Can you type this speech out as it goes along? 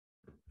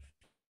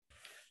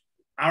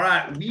All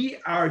right, we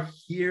are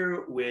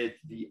here with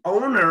the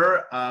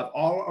owner of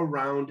All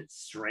Around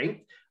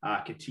Strength,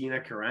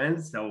 Katina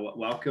Curran. So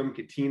welcome,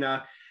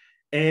 Katina.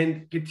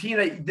 And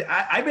Katina,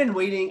 I've been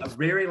waiting a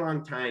very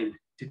long time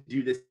to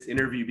do this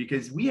interview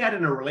because we had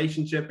in a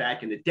relationship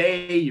back in the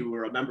day. You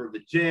were a member of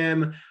the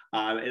gym,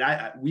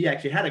 and we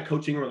actually had a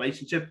coaching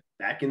relationship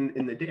back in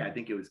the day. I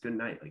think it was good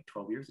night, like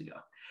 12 years ago.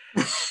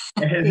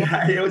 And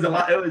it was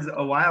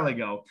a while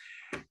ago.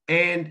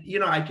 And,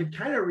 I could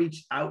kind of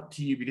reach out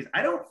to you because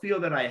I don't feel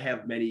that I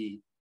have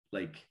many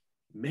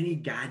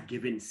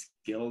God-given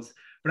skills,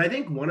 but I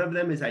think one of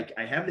them is I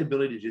have the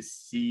ability to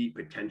just see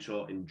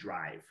potential and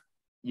drive,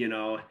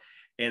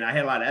 and I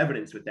had a lot of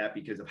evidence with that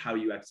because of how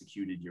you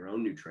executed your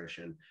own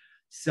nutrition.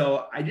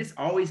 So I just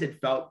always had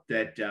felt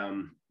that,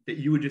 that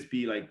you would just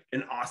be like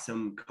an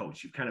awesome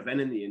coach. You've kind of been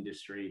in the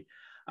industry.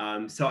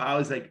 So I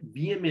was like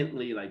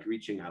vehemently like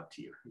reaching out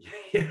to you,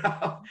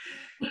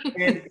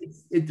 and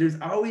there's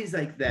always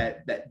like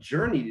that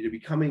journey to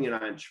becoming an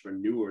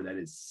entrepreneur that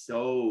is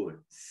so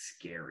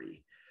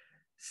scary.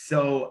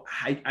 So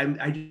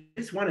I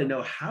just want to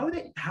know how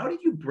did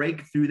you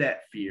break through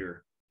that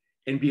fear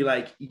and be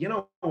like, you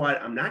know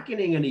what, I'm not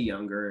getting any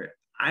younger.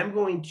 I'm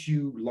going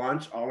to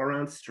launch All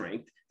Around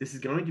Strength. This is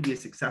going to be a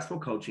successful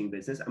coaching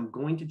business. I'm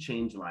going to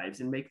change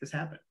lives and make this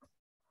happen.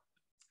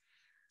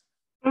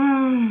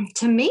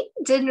 To me,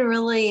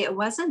 it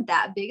wasn't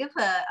that big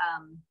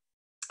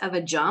of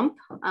a jump.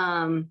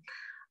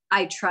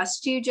 I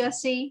trust you,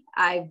 Jesse.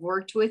 I've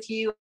worked with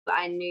you.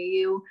 I knew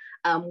you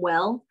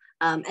well.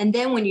 And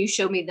then when you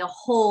showed me the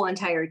whole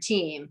entire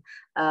team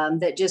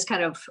that just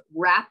kind of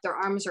wrapped their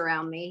arms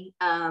around me,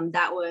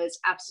 that was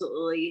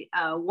absolutely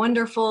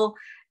wonderful.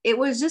 It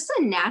was just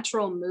a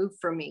natural move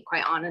for me,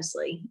 quite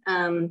honestly.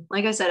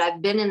 Like I said,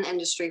 I've been in the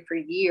industry for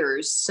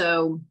years.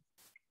 So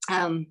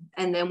and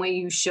then when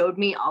you showed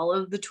me all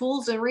of the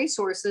tools and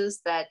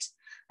resources that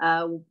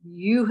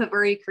you have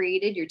already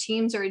created, your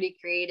team's already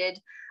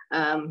created,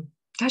 it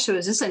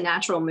was just a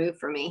natural move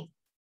for me.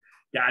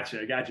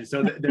 Gotcha.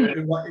 So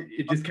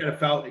it just kind of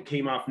felt, it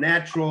came off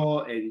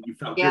natural and you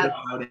felt good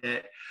about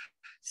it.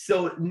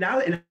 So now,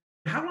 and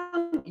how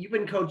long you've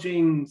been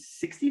coaching?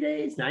 60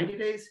 days, 90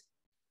 days?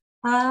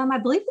 I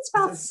believe it's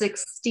about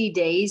 60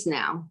 days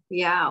now.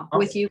 Yeah. Okay.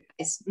 With you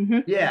guys. Mm-hmm.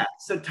 Yeah.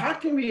 So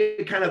talk to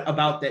me kind of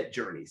about that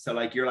journey. So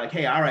like, you're like,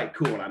 hey, all right,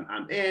 cool.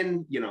 I'm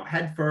in,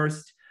 head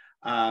first.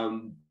 How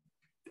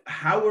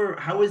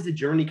was the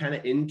journey kind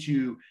of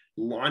into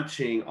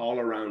launching All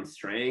Around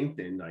Strength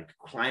and like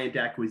client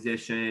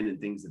acquisition and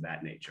things of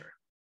that nature?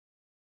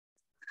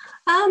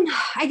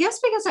 I guess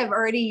because I've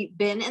already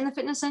been in the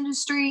fitness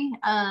industry,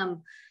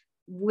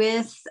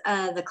 with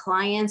the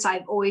clients,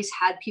 I've always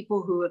had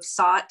people who have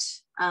sought,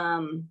 I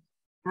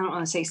don't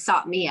want to say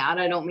sought me out.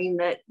 I don't mean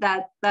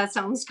that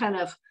sounds kind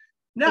of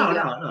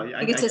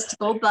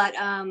egotistical, but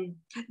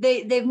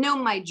they've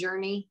known my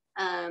journey.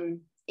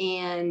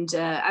 And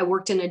I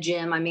worked in a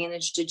gym. I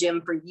managed a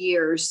gym for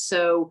years.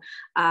 So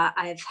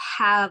I've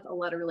had a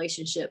lot of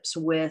relationships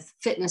with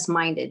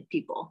fitness-minded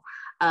people.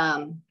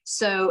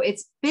 So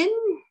it's been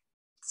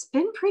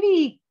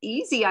pretty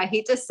easy, I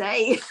hate to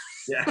say.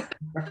 Yeah.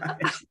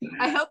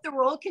 I hope the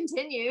role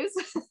continues.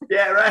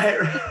 Yeah,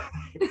 right.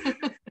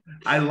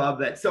 I love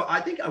that. So I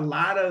think a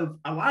lot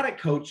of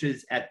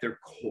coaches at their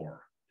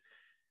core,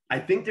 I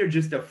think they're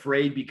just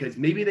afraid because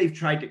maybe they've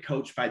tried to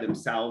coach by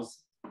themselves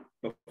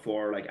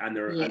before, like on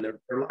their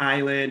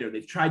island, or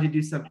they've tried to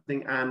do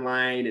something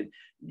online, and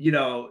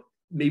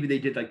maybe they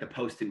did like the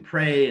post and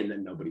pray and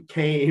then nobody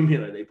came.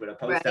 They put a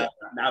post out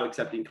now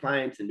accepting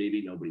clients and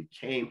maybe nobody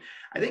came.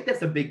 I think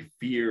that's a big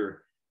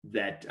fear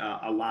that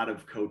a lot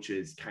of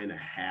coaches kind of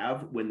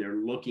have when they're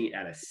looking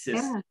at a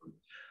system.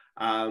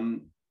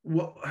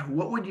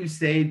 What would you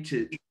say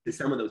to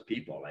some of those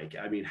people? Like,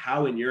 I mean,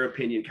 how, in your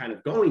opinion, kind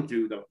of going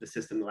through the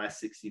system the last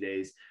 60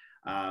 days,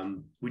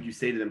 would you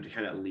say to them to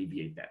kind of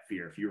alleviate that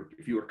fear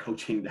if you were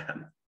coaching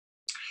them?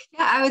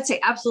 Yeah, I would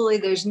say absolutely.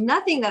 There's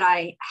nothing that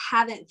I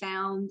haven't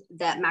found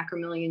that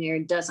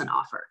Macromillionaire doesn't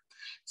offer.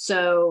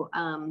 So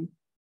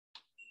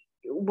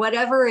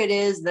whatever it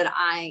is that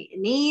I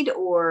need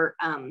or,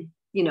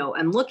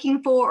 I'm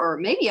looking for, or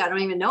maybe I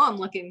don't even know I'm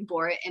looking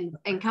for it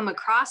and come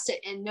across it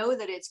and know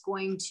that it's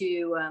going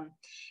to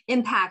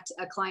impact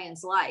a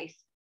client's life.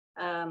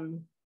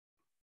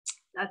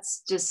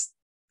 That's just,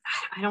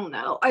 I don't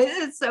know.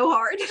 It's so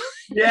hard.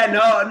 Yeah,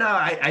 no,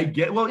 I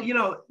get, well,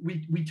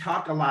 we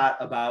talk a lot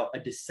about a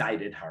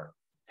decided heart,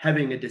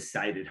 having a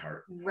decided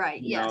heart.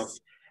 Right. Yes.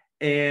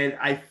 And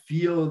I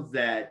feel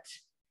that,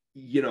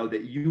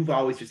 that you've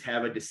always just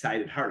have a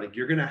decided heart. Like,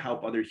 you're going to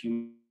help other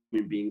human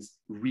beings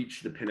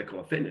reach the pinnacle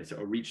of fitness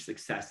or reach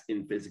success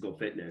in physical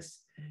fitness.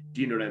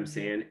 Do you know what I'm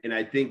saying? And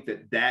I think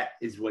that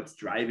is what's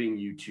driving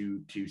you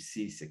to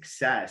see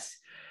success.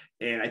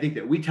 And I think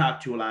that we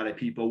talk to a lot of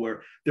people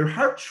where their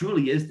heart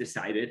truly is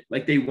decided,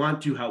 like they want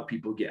to help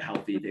people get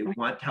healthy. They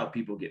want to help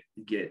people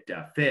get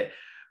fit,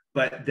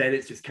 but then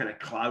it's just kind of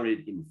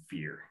clouded in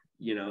fear.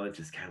 It's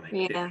just kind of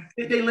like,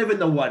 they live in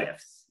the what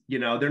ifs.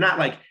 They're not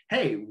like,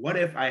 hey, what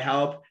if I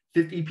help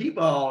 50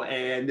 people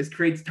and this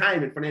creates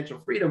time and financial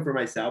freedom for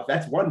myself.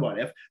 That's one what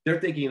if. They're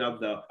thinking of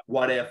the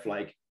what if,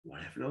 like,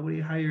 what if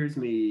nobody hires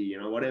me? You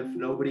know, what if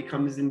nobody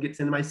comes and gets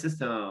into my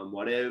system?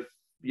 What if,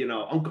 you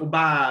know, Uncle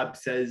Bob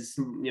says,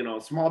 you know,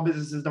 small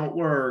businesses don't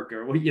work,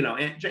 or, you know,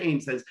 Aunt Jane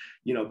says,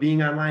 you know,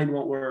 being online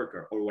won't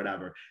work, or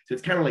whatever. So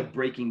it's kind of like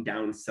breaking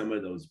down some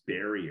of those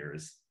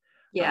barriers.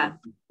 Yeah.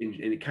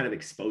 And kind of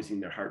exposing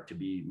their heart to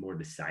be more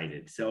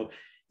decided. So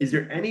is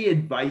there any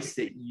advice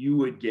that you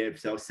would give?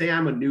 So say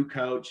I'm a new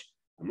coach,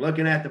 I'm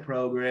looking at the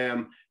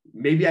program,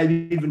 maybe I've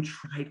even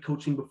tried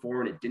coaching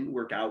before and it didn't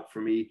work out for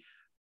me.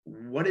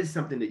 What is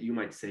something that you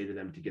might say to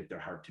them to get their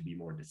heart to be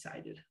more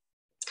decided?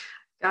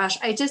 Gosh,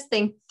 I just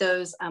think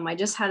those, I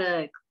just had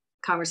a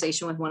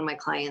conversation with one of my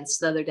clients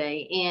the other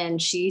day,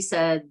 and she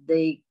said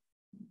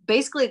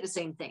basically the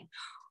same thing.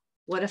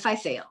 What if I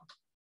fail?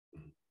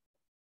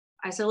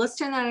 I said, let's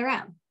turn that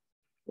around.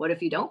 What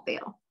if you don't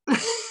fail?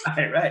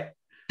 Right.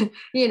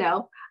 You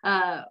know,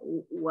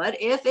 what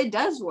if it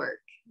does work?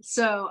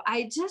 So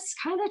I just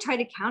kind of try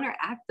to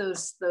counteract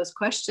those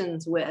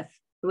questions with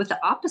the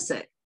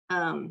opposite.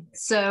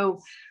 So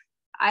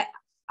I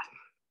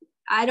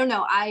don't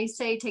know. I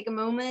say take a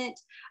moment,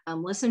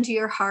 listen to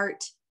your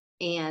heart,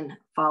 and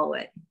follow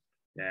it.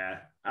 Yeah,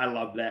 I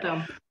love that.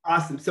 So,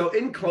 awesome. So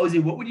in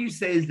closing, what would you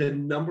say is the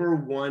number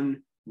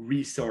one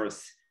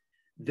resource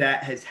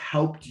that has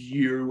helped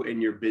you and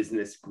your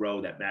business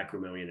grow that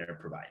Macromillionaire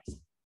provides?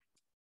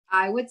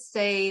 I would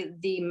say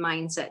the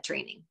mindset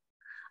training.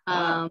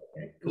 Okay,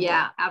 cool.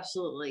 Yeah,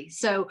 absolutely.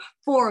 So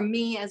for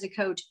me as a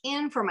coach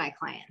and for my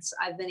clients,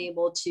 I've been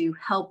able to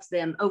help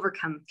them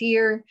overcome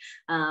fear,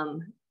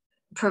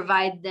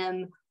 provide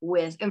them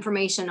with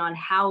information on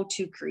how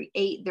to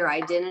create their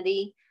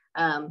identity.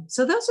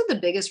 So those are the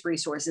biggest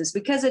resources,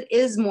 because it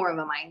is more of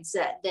a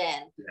mindset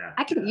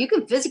than you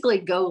can physically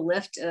go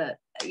lift a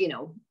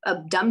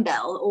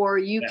dumbbell, or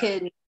you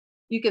can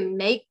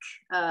make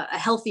a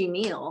healthy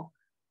meal,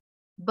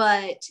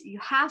 but you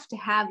have to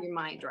have your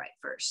mind right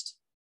first.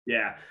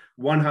 Yeah,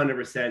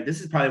 100%.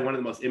 This is probably one of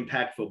the most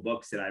impactful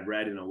books that I've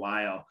read in a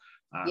while.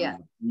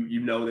 You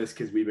know this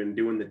because we've been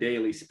doing the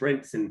daily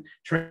sprints and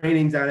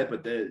trainings on it,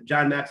 but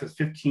John Maxwell's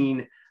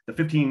 15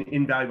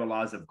 invaluable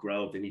laws of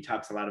growth. And he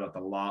talks a lot about the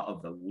law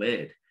of the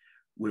lid,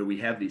 where we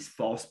have these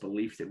false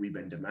beliefs that we've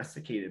been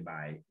domesticated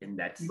by. And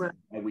that's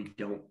why we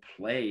don't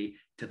play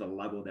to the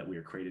level that we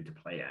were created to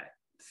play at.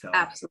 So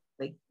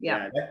absolutely.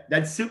 Yeah.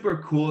 That's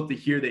super cool to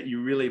hear that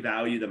you really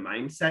value the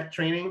mindset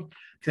training.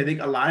 Because I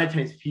think a lot of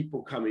times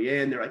people coming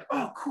in, they're like,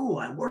 oh,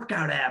 cool, a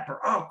workout app, or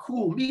oh,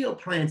 cool, meal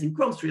plans and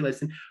grocery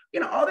lists. And,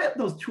 you know, all that,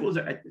 those tools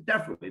are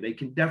they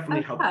can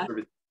definitely help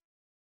service.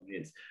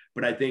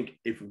 But I think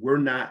if we're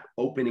not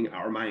opening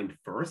our mind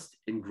first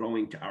and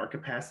growing to our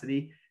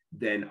capacity,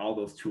 then all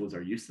those tools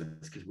are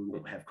useless, because we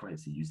won't have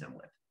clients to use them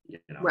with. You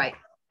know? Right.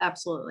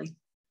 Absolutely.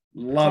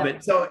 Love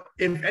it. So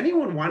if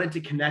anyone wanted to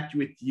connect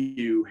with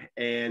you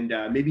and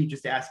maybe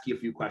just ask you a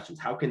few questions,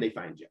 how can they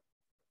find you?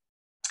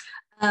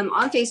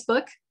 On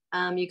Facebook,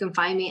 you can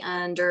find me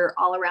under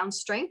All Around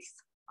Strength.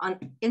 On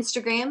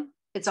Instagram,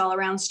 it's All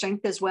Around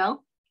Strength as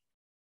well.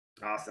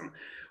 Awesome.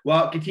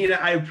 Well, Katina,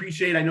 I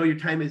appreciate, I know your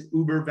time is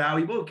uber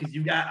valuable because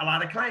you've got a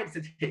lot of clients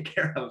to take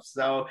care of.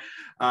 So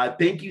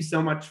thank you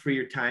so much for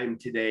your time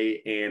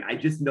today. And I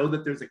just know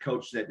that there's a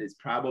coach that is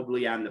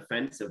probably on the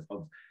fence of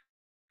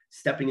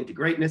stepping into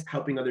greatness,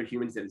 helping other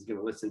humans, that is going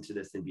to listen to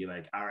this and be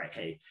like, all right,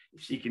 hey,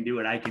 if she can do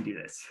it, I can do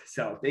this.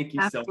 So thank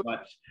you so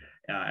much.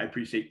 I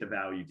appreciate the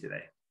value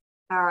today.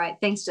 All right.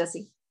 Thanks,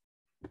 Jesse.